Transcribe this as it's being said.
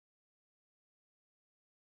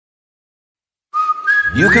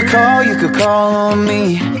You could call on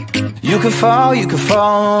me. You could fall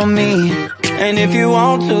on me. And if you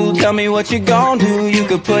want to, tell me what you gon' do. You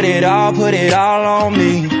could put it all on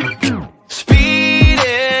me.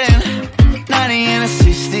 Speedin', 90 in a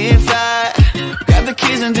 65. Grab the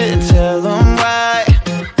keys and didn't tell them why.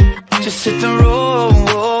 Just hit the road.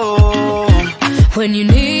 When you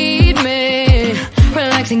need me,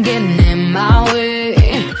 relaxing, getting in my way.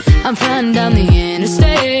 I'm flying down the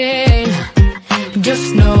interstate.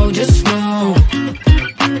 Just know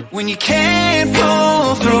when you can't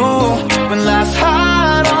pull through, when life's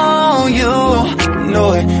hard on you,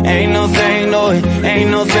 no, it ain't no thing, no, it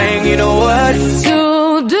ain't no thing. You know what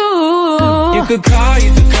to do. You could call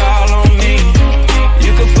on me.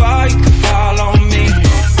 You could fall on me.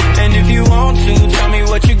 And if you want to, tell me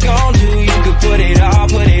what you gon' do. You could put it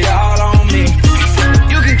all on me.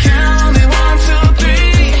 You can count on me, 1, 2,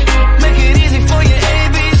 3. Make it easy for your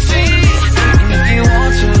ABC. And if you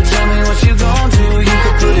want to, tell me what you gon' do. You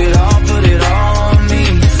could put it all on me.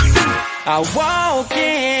 I walk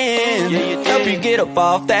in, help you get up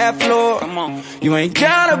off that floor. Come on, you ain't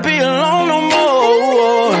gotta be alone no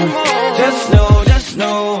more. Just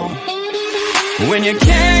know when you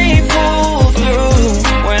can't pull through,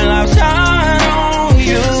 when life's hard on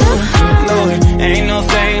you, no, it ain't no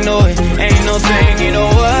thing, no, it ain't no thing. You know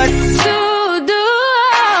what to do.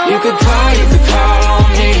 You could call on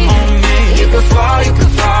me. You could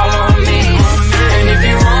fall on me. And if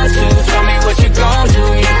you want to, tell me what you gon' do.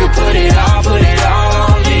 You could put it all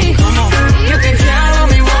on me. Come on, you can count on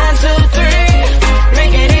me, 1, 2, 3.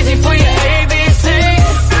 Make it easy for your ABC.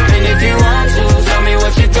 And if you want to, tell me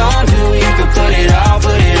what you gon' do. You could put it all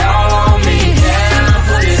on me. Yeah,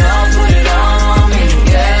 put it all on me.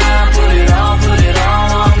 Yeah, put it all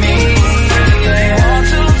on me. If you want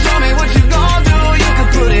to, tell me what you gon' do. You could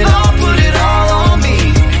put it all on me.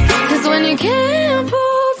 'Cause when you can't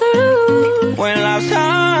pull through, when life's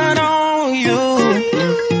hard on you,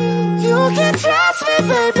 you can trust me,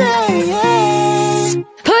 baby, yeah.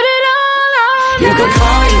 Put it all on me. you could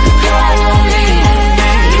call on me.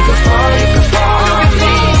 You could fall on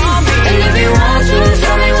me. And if you want to,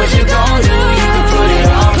 tell me what you gon' do. You could put it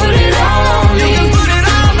all on me. You can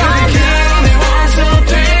count on me, 1, 2,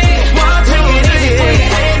 3. Take it easy for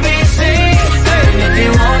your ABC. And if you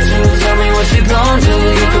want to, tell me what you gon' do.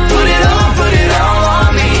 You could put it all on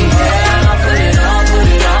me. Yeah, put it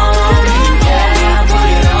all on me. Yeah, put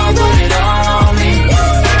it all on me.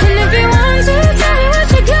 And if you want to, tell me what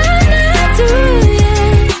you gonna do,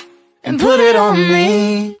 yeah. And put it on me.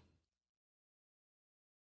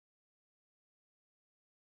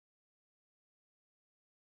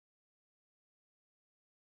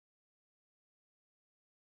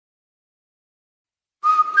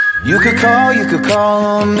 You could call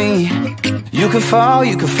on me. You could fall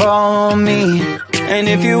on me. And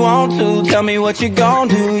if you want to, tell me what you gon'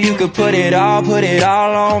 do. You could put it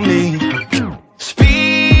all on me.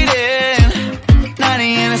 Speedin',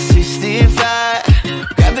 90 in a 65.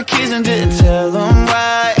 Grab the keys and didn't tell them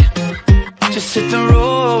why. Just hit the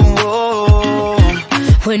road.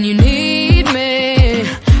 When you need me,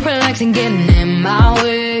 relaxing, getting in my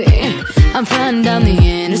way. I'm flying down the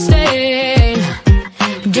interstate.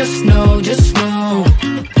 Just know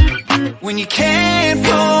when you can't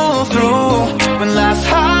pull through, when life's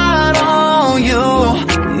hard on you,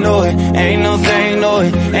 no, it ain't no thing, no,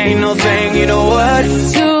 it ain't no thing. You know what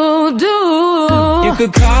to do. You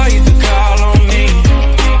could call on me.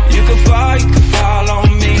 You could fall on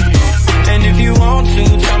me. And if you want to,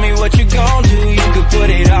 tell me what you gon' do. You could put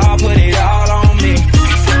it all on me.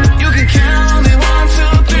 You can count on me, 1,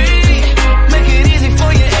 2, 3. Make it easy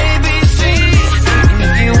for your ABC. And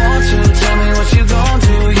if you want to, tell me what you gon'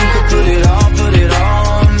 do. You could put it all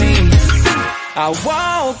on me. I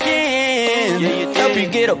walk in, help you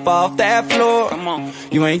get up off that floor. Come on,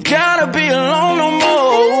 you ain't gotta be alone no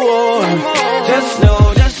more.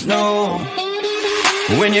 Just know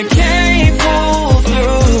when you can't pull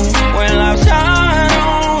through, when life's hard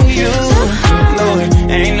on you, no, it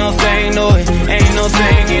ain't no thing, no, it ain't no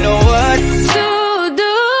thing. You know what to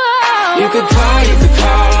do. You could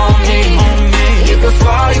call on me. You could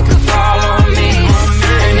fall on me.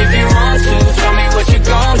 And if you want to, tell me what you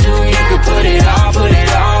gon' do. You could put it all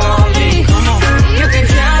on me. Come on, you can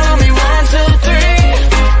count on me, 1, 2, 3.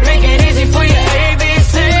 Make it easy for your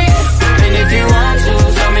ABC. And if you want to,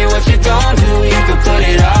 tell me what you gon' do. You could put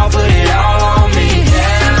it all on me.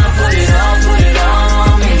 Yeah, put it all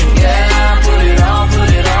on me. Yeah, put it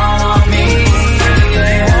all on me. If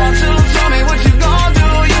you want to, tell me what you gon' do.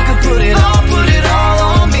 You could put it all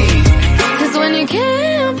on me. 'Cause when you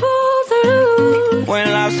can't pull through,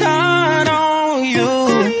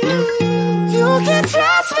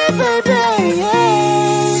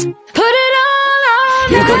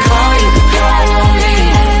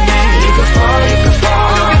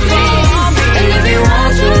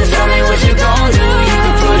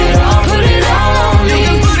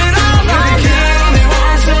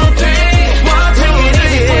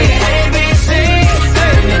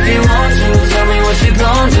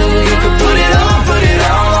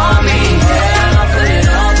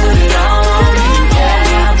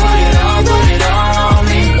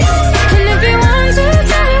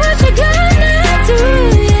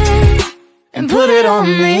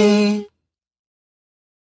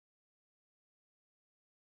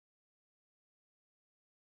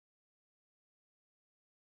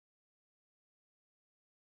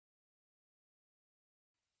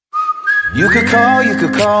 You could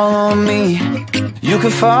call on me. You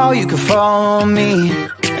could fall on me.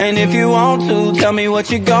 And if you want to, tell me what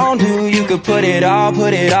you gon' do. You could put it all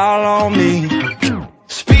on me.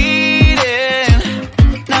 Speedin',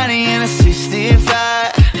 90 in a 65.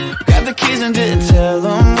 Got the keys and didn't tell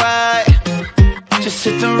them why. Just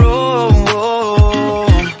hit the road.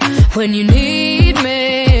 When you need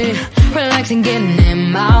me, relaxing, getting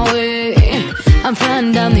in my way. I'm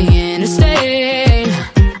flying down the interstate.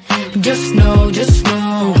 Just know.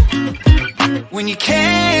 When you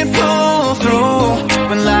can't pull through,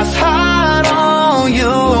 when life's hard on you,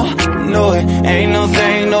 no, it ain't no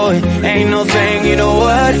thing, you know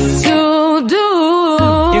what to do.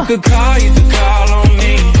 You could call on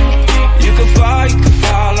me. You could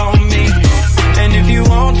fall on me. And if you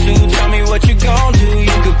want to, tell me what you gon' do.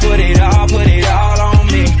 You could put it all on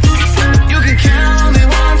me. You can count on me,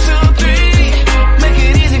 1, 2, 3. Make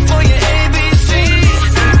it easy for your ABC.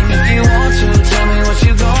 And if you want to, tell me what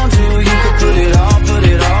you gon' do. You could put it all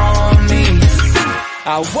on me.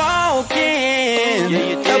 I walk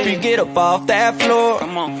in, help you get up off that floor.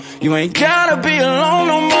 Come on, you ain't gotta be alone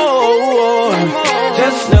no more.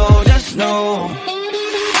 Just know,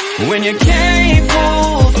 when you can't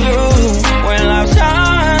pull through, when life's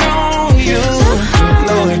hard on you,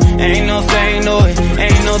 no, it ain't no thing,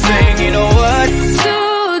 you know what To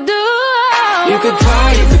do. You could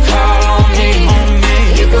call on me.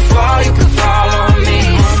 You could fall on me.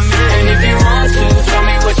 And if you want to, tell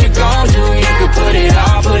me what you gon' do. You could put it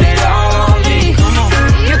all on me. Come on,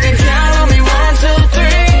 you can count on me, 1, 2,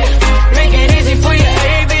 3. Make it easy for your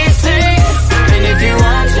ABC. And if you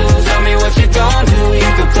want to, tell me what you gon' do.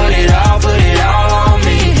 You could put it all on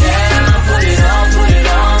me. Yeah, put it all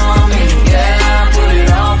on me. Yeah, put it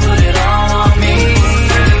all on me.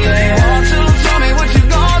 If you want to, tell me what you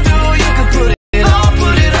gon' do. You could put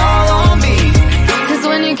it all on me. Cause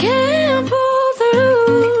when you can't pull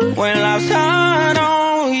through, When life's hard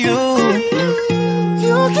on you,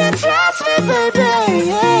 you can trust me, baby,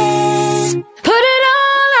 yeah. Put it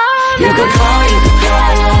all on me. you could call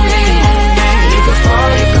on me. You could fall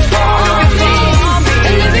on me.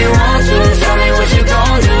 And if you want to, tell me what you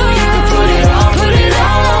gon' do. You could put it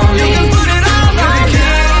all on me. You can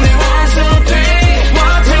count on me, 1, 2, 3.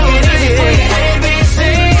 Take it easy for your ABC.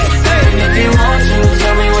 And if you want to,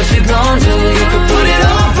 tell me what you gon' do. You could put it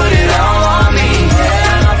all on me.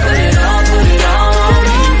 Yeah, put it all on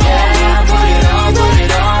me. Yeah, put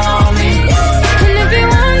it all on me. And if you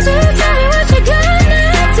want to, tell me what you're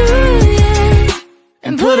gonna do, yeah.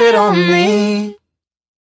 And put it on me.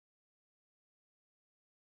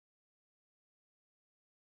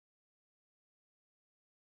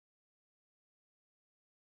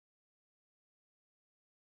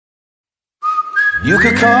 You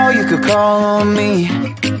could call on me.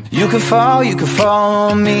 You could fall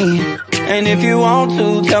on me. And if you want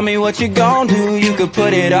to, tell me what you gon' do. You could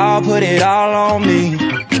put it all on me.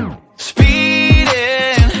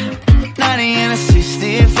 Speedin', 90 in a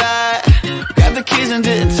 65. Got the keys and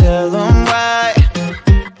didn't tell them why.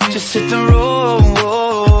 Just hit the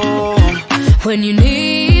road. When you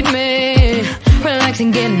need me,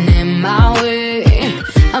 relaxing, getting in my way.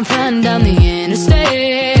 I'm flying down the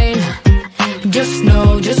interstate. Just know.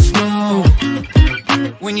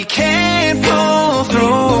 When you can't pull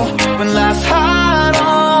through, when life's hard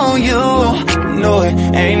on you, no, it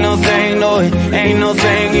ain't no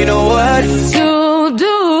thing, you know what To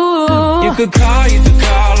do. You could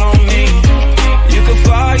call on me. You could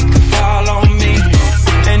fall on me.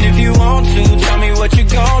 And if you want to, tell me what you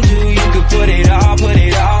gon' do. You could put it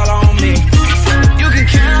all on me. You can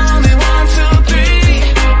count on me, 1, 2,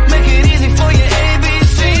 3. Make it easy for your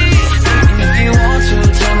ABC. And if you want to,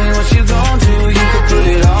 tell me what you gon' do. You could put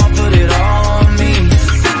it all on me.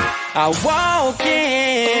 I walk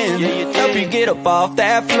in, help you get up off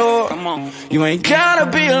that floor. Come on, you ain't gotta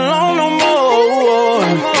be alone no more.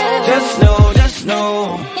 Just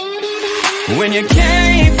know, when you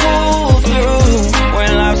can't pull through, when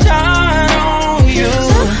life's hard on you,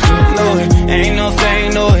 no, it ain't no thing,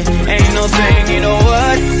 you know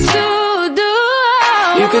what To do.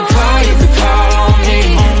 You could call on me.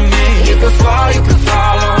 You could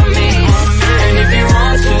fall on me. And if you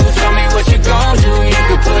want to, tell me what you gon' do. You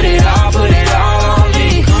could put it all on me.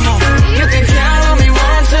 Come on, you can count on me,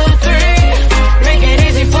 1, 2, 3. Make it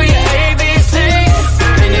easy for your ABC.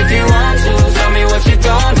 And if you want to, tell me what you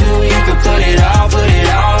gon' do. You could put it all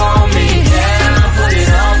on me. Yeah, put it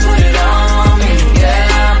all on me.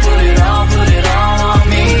 Yeah, put it all on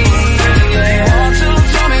me. If you want to,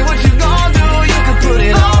 tell me what you gon' do. You could put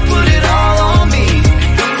it all on me.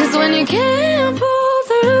 Cause when you can't pull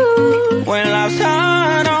through, When life's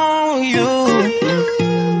hard on you,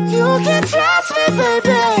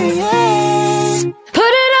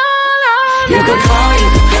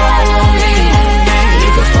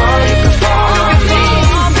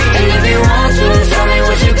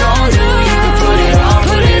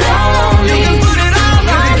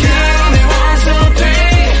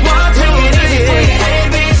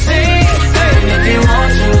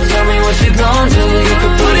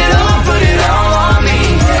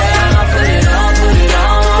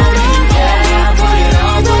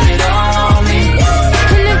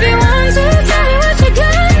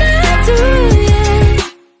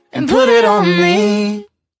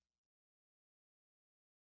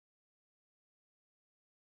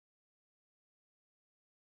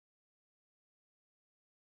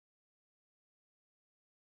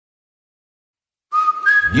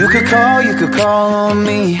 You could call on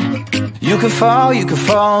me. You could fall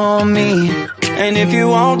on me. And if you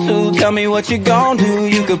want to, tell me what you gon' do.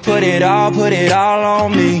 You could put it all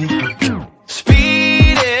on me.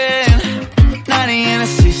 Speedin', 90 in a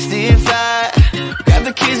 65. Got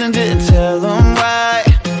the keys and didn't tell them why.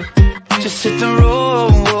 Just hit the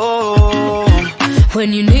road.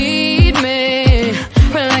 When you need me,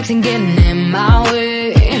 relaxing, getting in my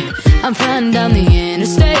way. I'm flying down the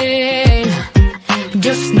interstate.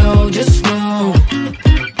 Just know.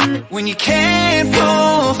 When you can't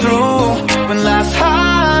pull through, when life's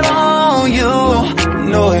hard on you,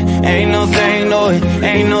 no, it ain't no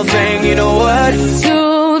thing, you know what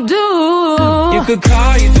to do. You could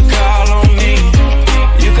call on me.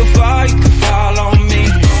 You could fall on me.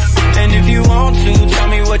 And if you want to, tell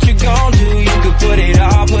me what you gon' do. You could put it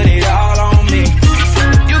all on me.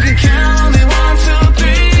 You can count on me, 1, 2,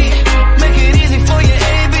 3. Make it easy for your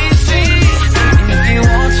ABC. And if you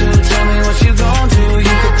want to, tell me what you gon' do.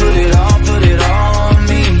 You could put it all on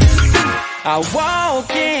me. I walk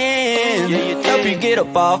in, help you get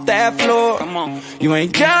up off that floor. Come on, you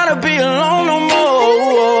ain't gotta be alone no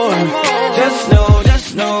more.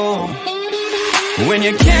 Just know, when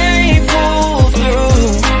you can't pull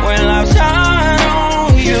through, when life's hard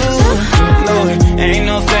on you, no, it ain't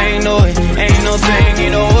no thing, you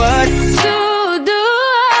know what To do.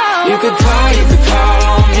 You could call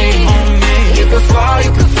on me. You could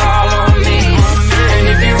fall on me. And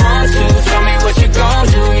if you want to, tell me what you gon'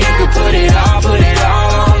 do. You could put it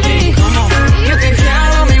all on me. Come on, you can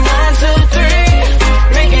count on me, 1, 2, 3.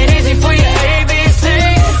 Make it easy for your ABC.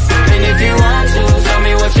 And if you want to, tell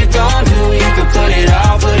me what you gon' do. You could put it all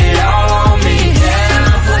on me.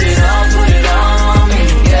 Yeah, put it all on me.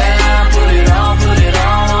 Yeah, put it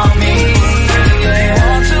all on me. If you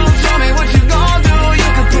want to, tell me what you gon' do. You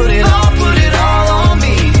could put it all on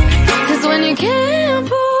me. 'Cause when you can't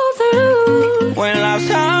pull through, When life's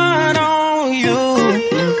hard on you,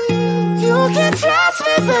 you can trust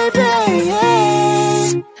me, baby.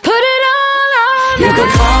 Put it all on me. you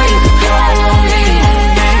could call on me.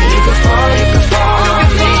 You could fall on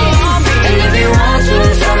me. And if you want to,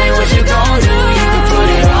 tell me what you gon' do. You could put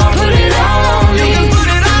it all on me. You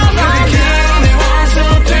can count on me, 1,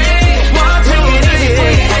 2, 3. Take it easy for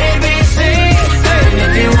your ABC. And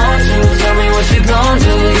if you want to, tell me what you gon'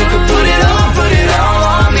 do. You could put it all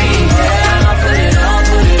on me. Yeah, put it all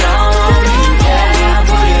on me. Yeah,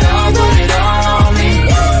 put it all on me.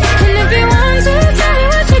 And if you want to, tell me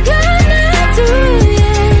what you're gonna do,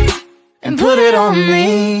 yeah. And put it on me.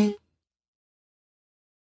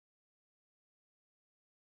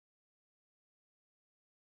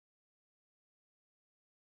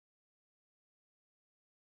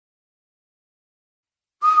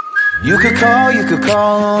 You could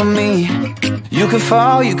call on me. You could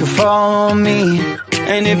fall on me.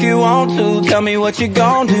 And if you want to, tell me what you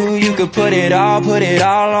gon' do. You could put it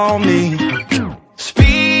all on me.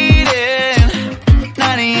 Speedin',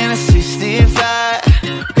 90 in a 65.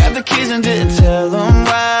 Got the keys and didn't tell them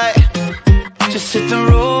why. Just hit the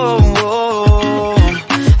road.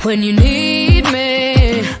 When you need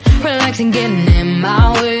me, relaxing, getting in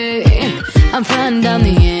my way. I'm flying down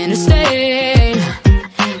the interstate.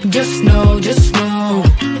 Just know.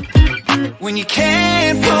 When you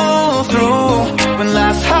can't pull through, when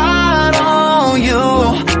life's hard on you,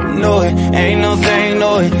 no, it ain't no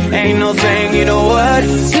thing, you know what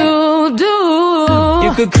To do.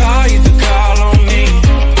 You could call on me.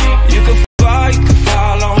 You could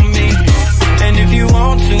fall on me. And if you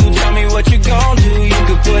want to, tell me what you gon' do. You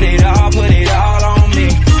could put it all on me.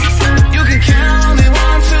 You can count on me,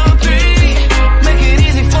 1, 2, 3. Make it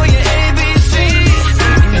easy for your ABC.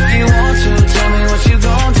 And if you want to, tell me what you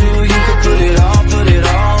gon' do. You could put it all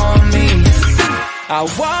on me. I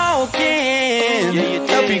walk in,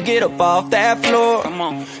 help you get up off that floor. Come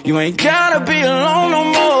on, you ain't gotta be alone no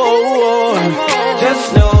more.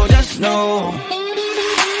 Just know,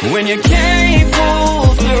 when you can't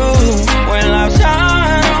pull through, when life's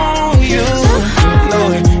hard on you, no,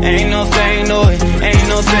 it ain't no thing,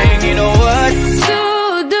 you know what To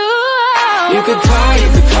do. You could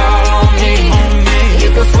call on me. You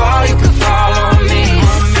could fall on me.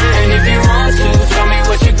 And if you want to, tell me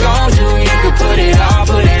what you gon' do. You could put it all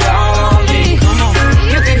on me. Come on,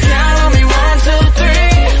 you can count on me, 1, 2,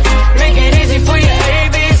 3. Make it easy for your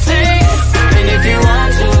ABC. And if you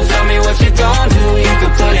want to, tell me what you gon' do. You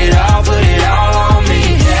could put it all on me.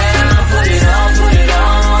 Yeah, put it all on me.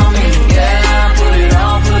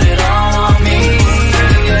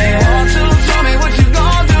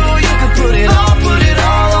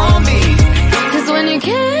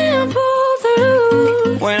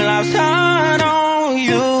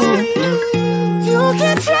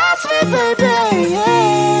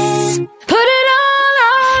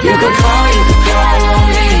 could call on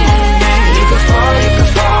me. You could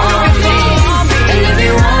fall on me. And if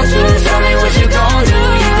you want to, tell me what you gon' do.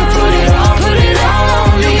 You could put it all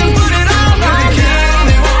on me. You can count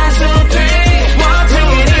me 1, 2, 3.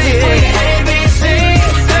 Take it easy for your ABC.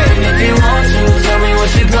 And if you want to, tell me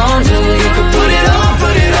what you gon' do. You could put it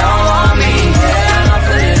all on me. Yeah,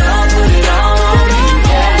 put it all on me.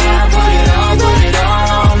 Yeah, put it all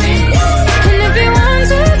on me. And if you want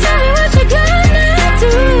to, tell me what you gonna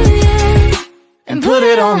do, yeah, And put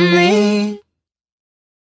it on me.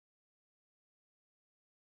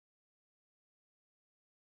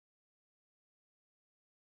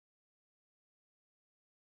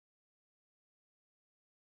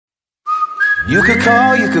 You could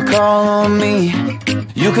call on me.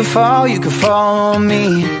 You could fall on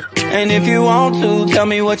me. And if you want to, tell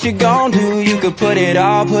me what you gon' do. You could put it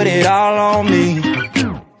all on me.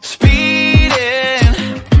 Speedin',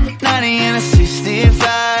 90 and a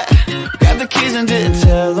 65. Got the keys and didn't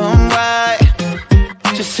tell them why.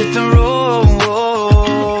 Just hit the road.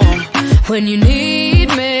 when you need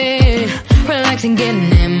me, relaxing,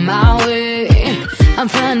 getting in my way. I'm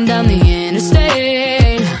flying down the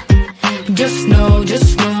interstate. Just know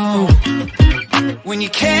when you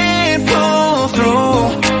can't pull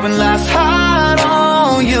through, when life's hard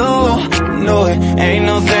on you. No, it ain't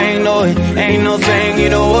no thing, no, it ain't no thing. You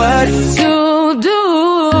know what to do.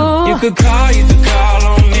 You could call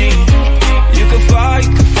on me. You could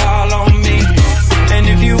fall on me. And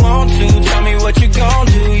if you want to, tell me what you gon'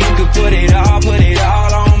 do. You could put it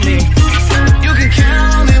all on me. You can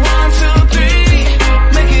count me 1, 2, 3.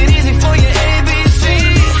 Make it easy for your ABC.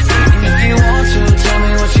 And if you want to, tell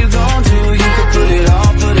me what you gon' do. You could put it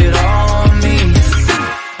all on me.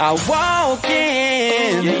 I walk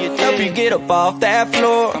in, help you get up off that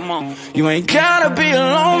floor. Come on. You ain't gotta be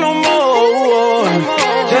alone no more.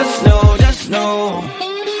 Just know,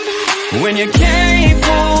 when you can't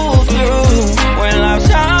pull through, when life's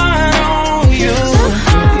hard on you.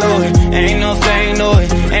 No, it ain't no thing, no,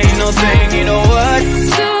 it ain't no thing. You know what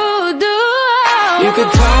To do. You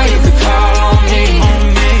could call on me.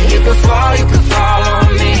 You could fall on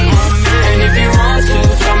me. And if you want to,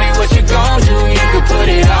 tell me what you gon' do. You could put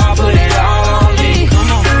it all on me.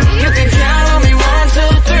 You can count on me 1,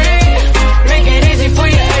 2, 3. Make it easy for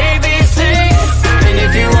your ABC. And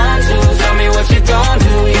if you want to, tell me what you gon'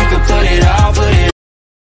 do. You could put it all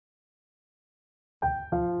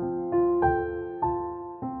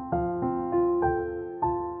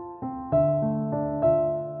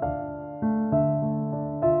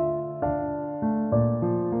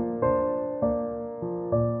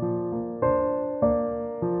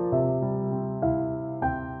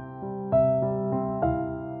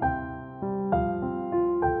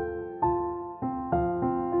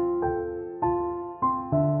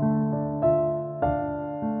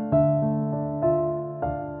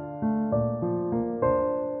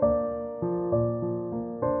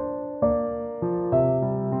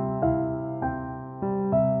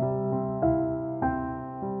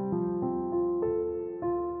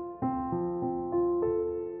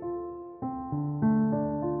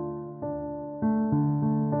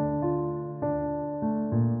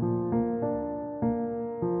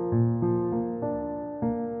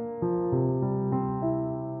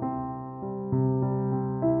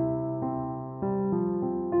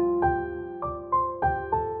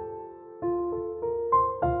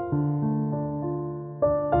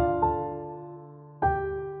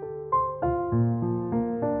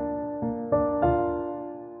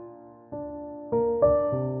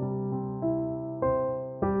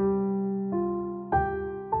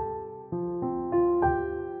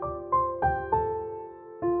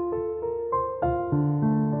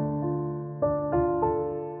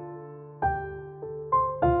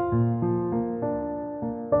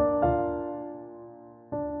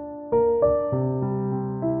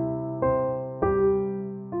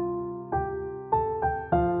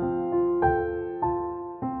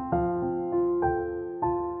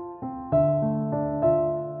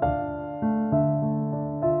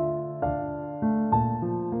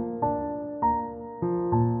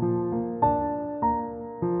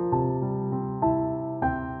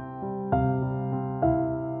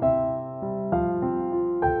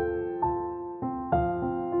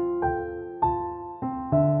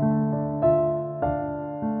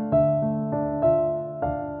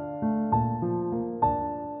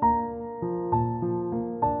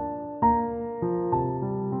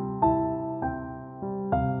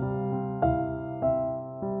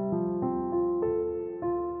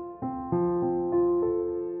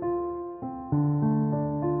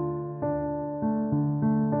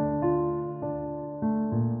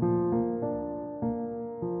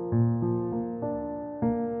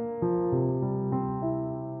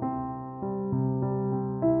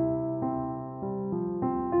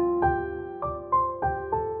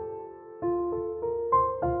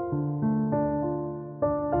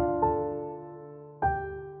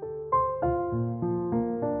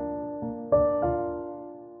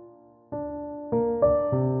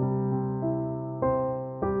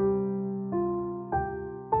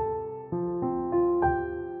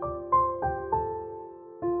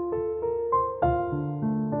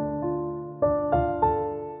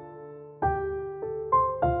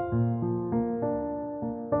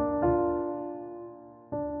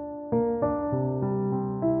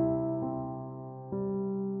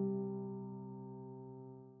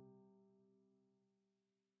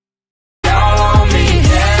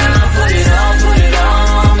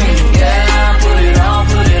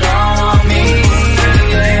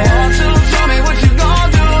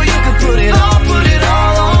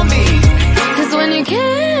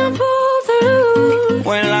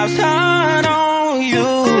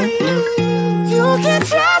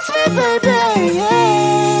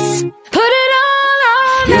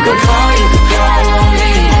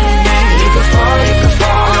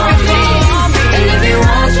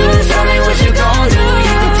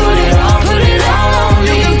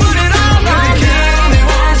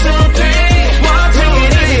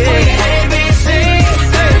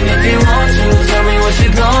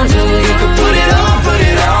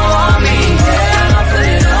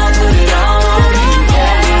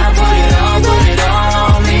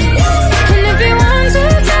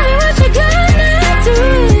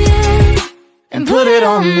it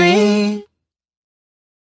on me.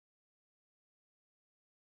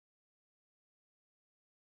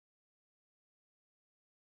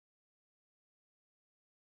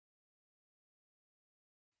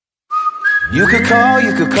 You could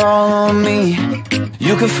call on me.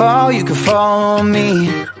 You could fall on me.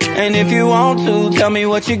 And if you want to, tell me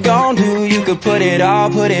what you gon' do. You could put it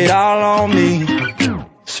all on me.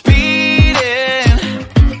 Speedin',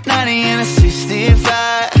 90 in a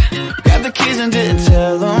 65. Got the keys and didn't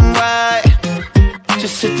tell them why.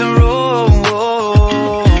 Just hit the road.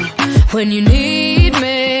 When you need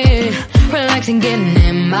me, relaxing, getting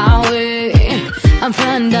in my way. I'm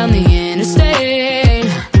flying down the interstate.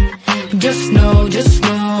 Just know.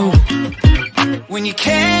 When you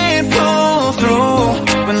can't pull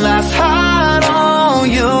through, when life's hard on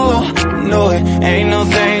you, no, it ain't no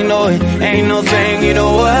thing, no, it ain't no thing, you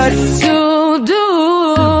know what to do.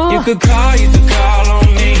 You could call on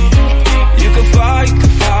me. You could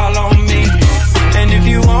fall on me. And if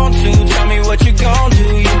you want to, tell me what you gon' do.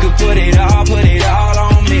 You could put it all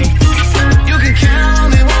on me. You can count on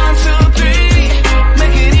me, 1, 2, 3.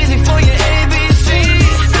 Make it easy for your ABC.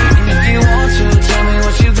 And if you want to, tell me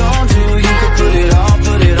what you gon' do. You could put it all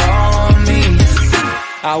on me.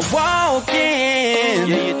 I walk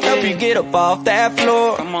in, help you get up off that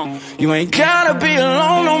floor. Come on. You ain't gotta be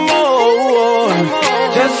alone no more.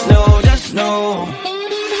 Just know,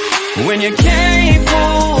 when you can't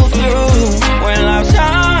pull through, when life's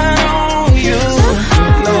hard on you,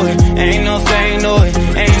 no, it ain't no thing, no, it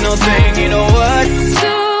ain't no thing, you know what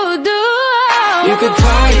To do. You could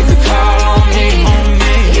call on me.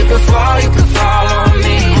 You could fall on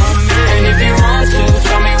me. And if you want to,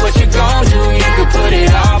 tell me what you gon' do. You could put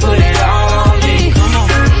it all on me. Come on.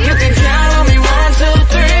 You can count on me, 1, 2,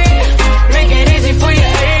 3. Make it easy for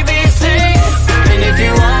your ABC. And if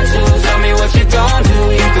you want to, tell me what you gon' do.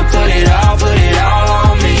 You could put it all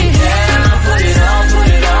on me.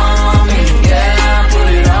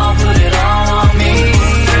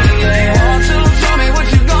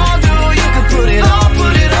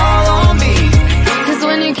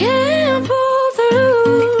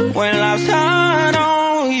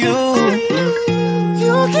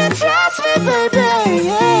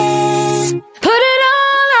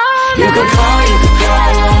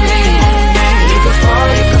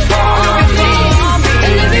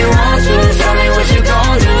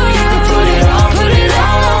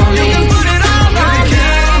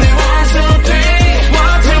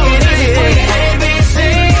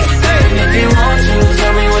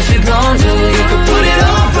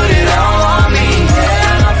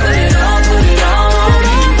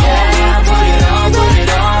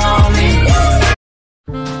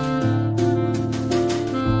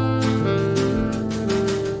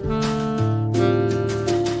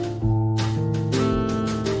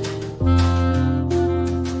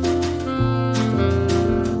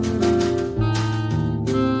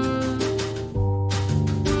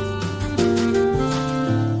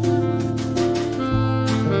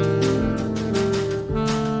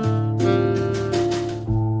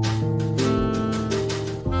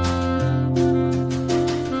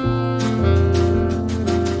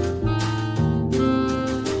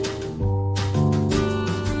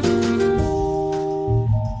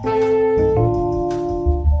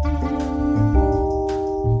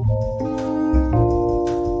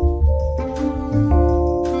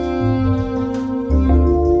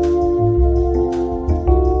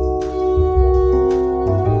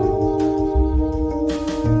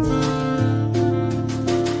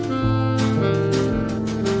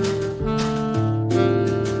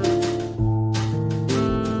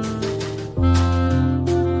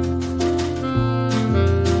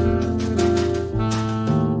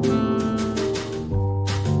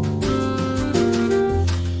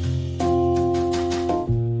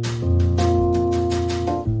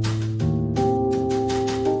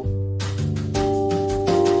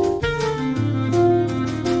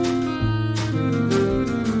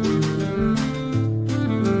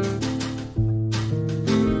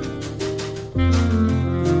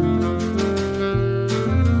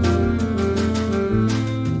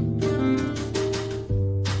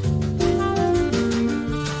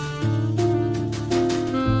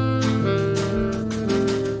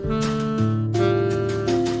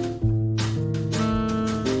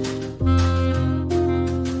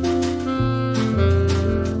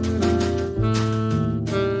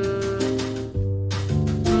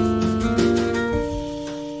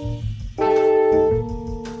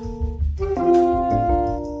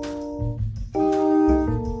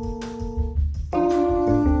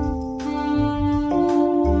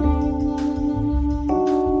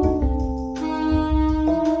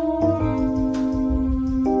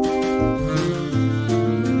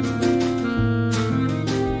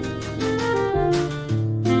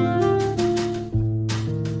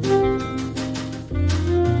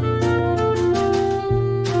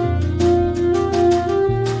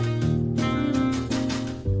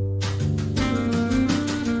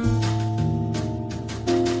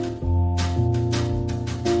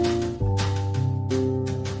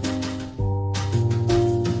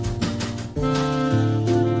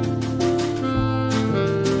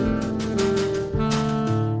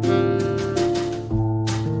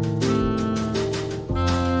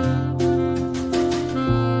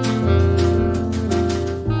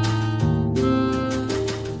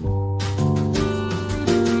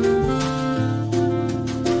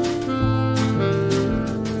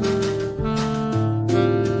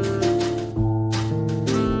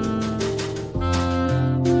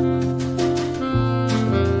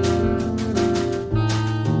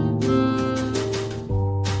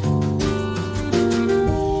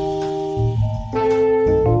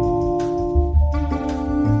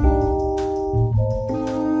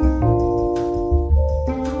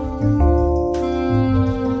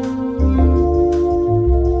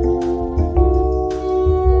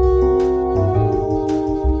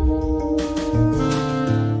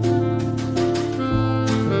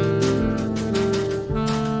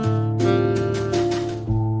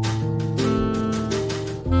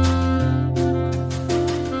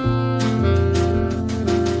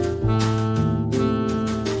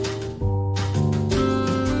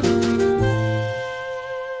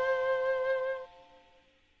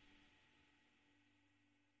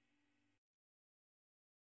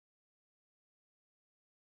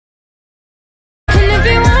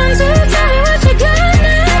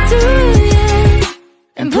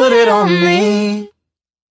 and put it on me.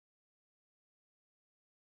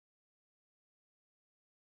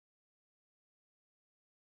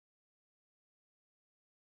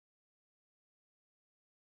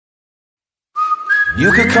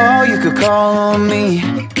 You could call on me.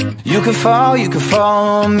 You could fall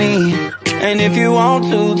on me. And if you want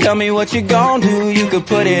to, tell me what you gon' do. You could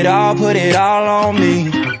put it all on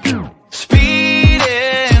me.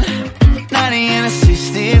 Speedin', 90 and a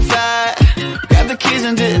 65. Grab the keys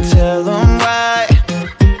and didn't tell them why.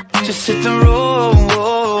 Just hit the road.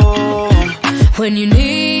 When you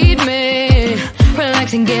need me,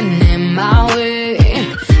 relaxing, getting in my way.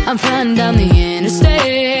 I'm flying down the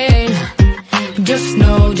interstate. Just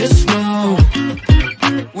know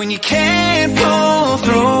when you can't pull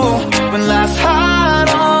through, when life's hard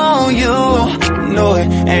on you, no, it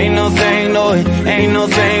ain't no thing, no, it ain't no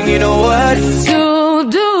thing. You know what to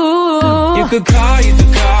do. You could call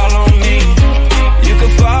on me. You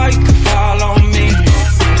could fall on me.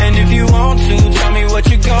 And if you want to, tell me what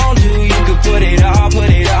you gon' do. You could put it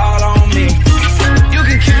all on me. You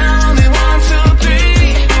can count me 1, 2,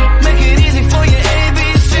 3. Make it easy for your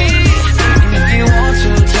ABC. And if you want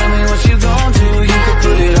to, tell me what you gon' do. You could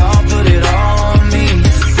put it all on me.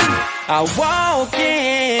 I walk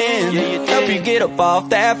in, help you get up off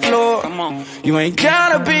that floor. Come on. You ain't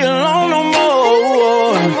gotta be alone no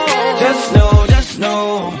more. Just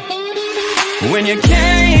know when you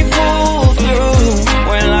can't pull through,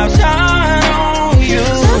 when life's hard on you,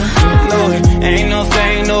 no, it ain't no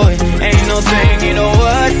thing, no, it ain't no thing. You know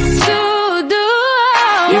what to do.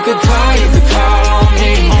 You could call on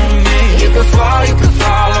me. You could fall